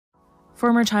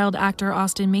Former child actor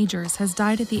Austin Majors has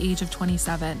died at the age of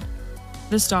 27.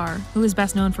 The star, who is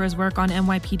best known for his work on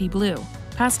NYPD Blue,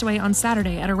 passed away on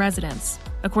Saturday at a residence,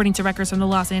 according to records from the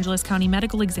Los Angeles County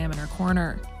Medical Examiner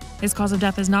coroner. His cause of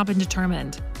death has not been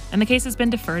determined, and the case has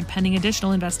been deferred pending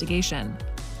additional investigation.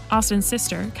 Austin's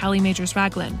sister, Callie Majors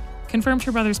Ragland, confirmed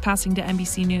her brother's passing to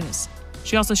NBC News.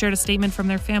 She also shared a statement from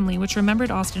their family which remembered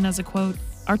Austin as a, quote,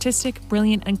 artistic,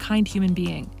 brilliant, and kind human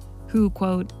being, who,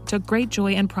 quote, took great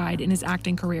joy and pride in his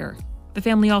acting career. The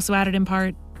family also added in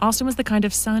part, Austin was the kind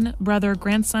of son, brother,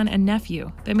 grandson, and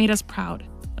nephew that made us proud,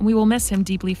 and we will miss him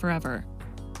deeply forever.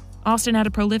 Austin had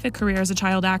a prolific career as a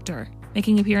child actor,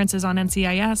 making appearances on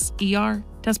NCIS, ER,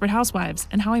 Desperate Housewives,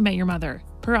 and How I Met Your Mother,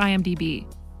 per IMDb.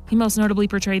 He most notably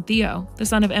portrayed Theo, the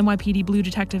son of NYPD Blue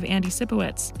detective Andy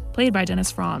Sipowicz, played by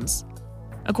Dennis Franz.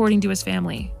 According to his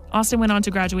family, Austin went on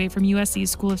to graduate from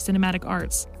USC's School of Cinematic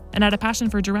Arts and had a passion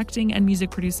for directing and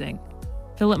music producing.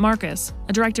 Philip Marcus,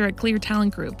 a director at Clear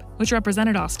Talent Group, which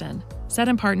represented Austin, said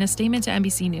in part in a statement to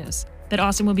NBC News that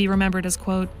Austin will be remembered as,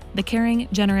 quote, the caring,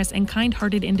 generous, and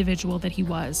kind-hearted individual that he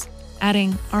was,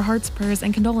 adding, our hearts, prayers,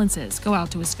 and condolences go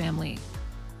out to his family.